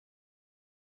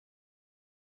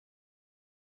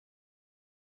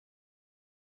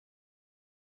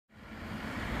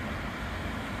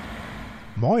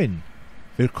Moin,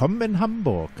 willkommen in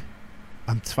Hamburg.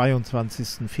 Am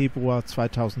 22. Februar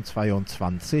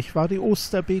 2022 war die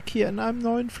Osterbek hier in einem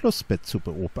neuen Flussbett zu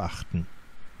beobachten.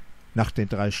 Nach den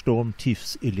 3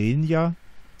 Sturmtiefs Ylenia,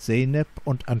 Zeynep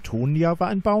und Antonia war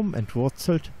ein Baum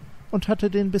entwurzelt und hatte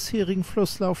den bisherigen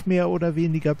Flusslauf mehr oder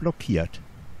weniger blockiert.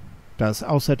 Da es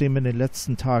außerdem in den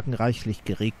letzten Tagen reichlich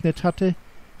geregnet hatte,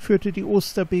 führte die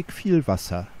Osterbek viel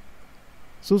Wasser.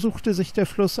 So suchte sich der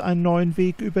Fluss einen neuen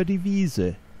Weg über die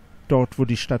Wiese, dort wo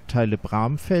die Stadtteile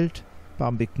Bramfeld,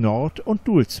 Barmbek-Nord und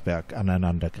Dulsberg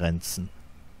aneinander grenzen.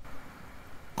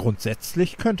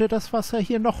 Grundsätzlich könnte das Wasser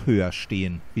hier noch höher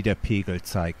stehen, wie der Pegel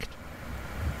zeigt.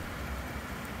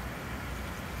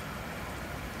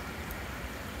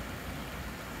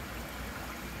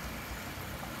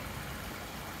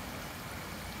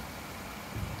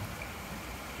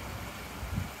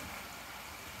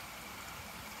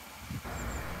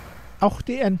 Auch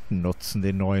die Enten nutzen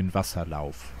den neuen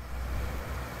Wasserlauf.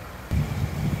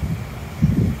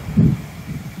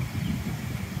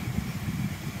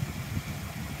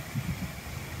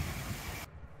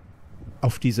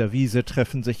 Auf dieser Wiese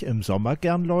treffen sich im Sommer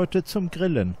gern Leute zum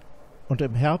Grillen und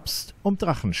im Herbst, um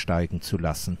Drachen steigen zu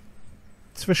lassen.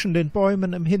 Zwischen den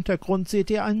Bäumen im Hintergrund seht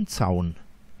ihr einen Zaun.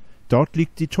 Dort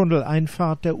liegt die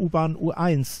Tunneleinfahrt der U-Bahn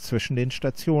U1 zwischen den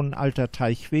Stationen Alter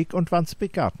Teichweg und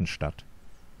Wandsbek-Gartenstadt.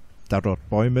 Da dort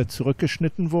Bäume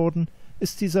zurückgeschnitten wurden,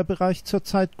 ist dieser Bereich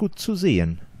zurzeit gut zu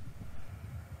sehen.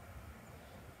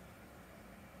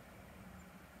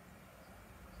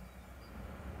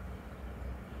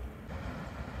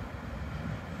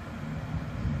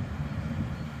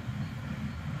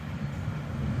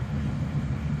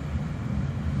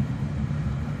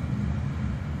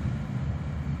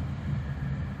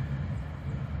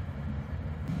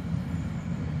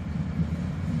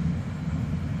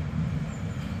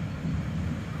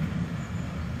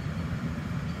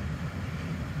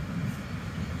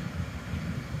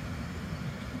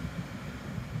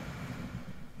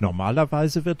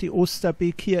 Normalerweise wird die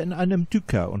Osterbek hier in einem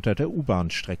Düker unter der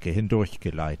U-Bahn-Strecke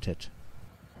hindurchgeleitet.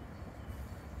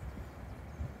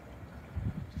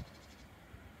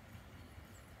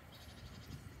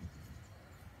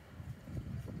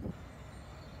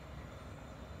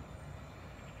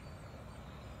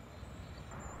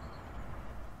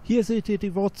 Hier seht ihr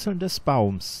die Wurzeln des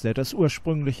Baums, der das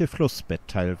ursprüngliche Flussbett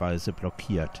teilweise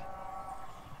blockiert.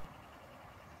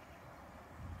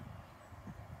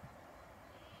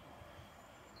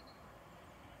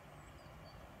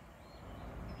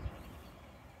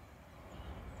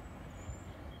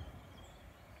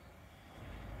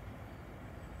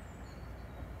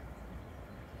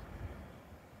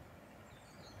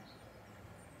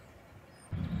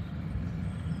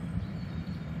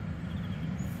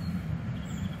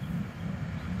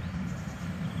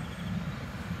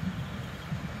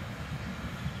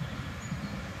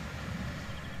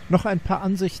 Noch ein paar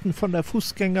Ansichten von der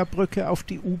Fußgängerbrücke auf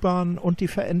die U-Bahn und die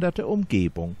veränderte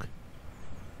Umgebung.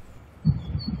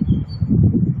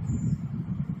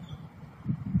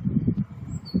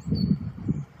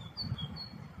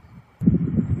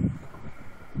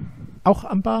 Auch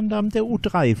am Bahndamm der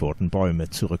U3 wurden Bäume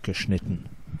zurückgeschnitten.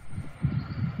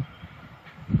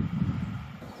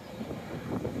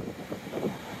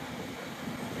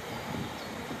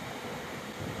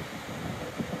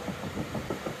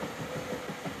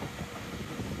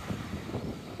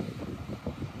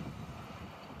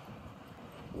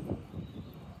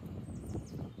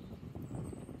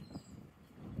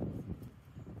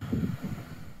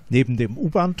 Neben dem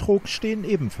U-Bahn-Trog stehen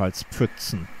ebenfalls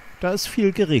Pfützen, da es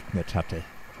viel geregnet hatte.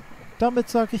 Damit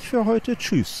sage ich für heute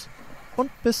Tschüss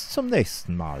und bis zum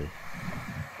nächsten Mal.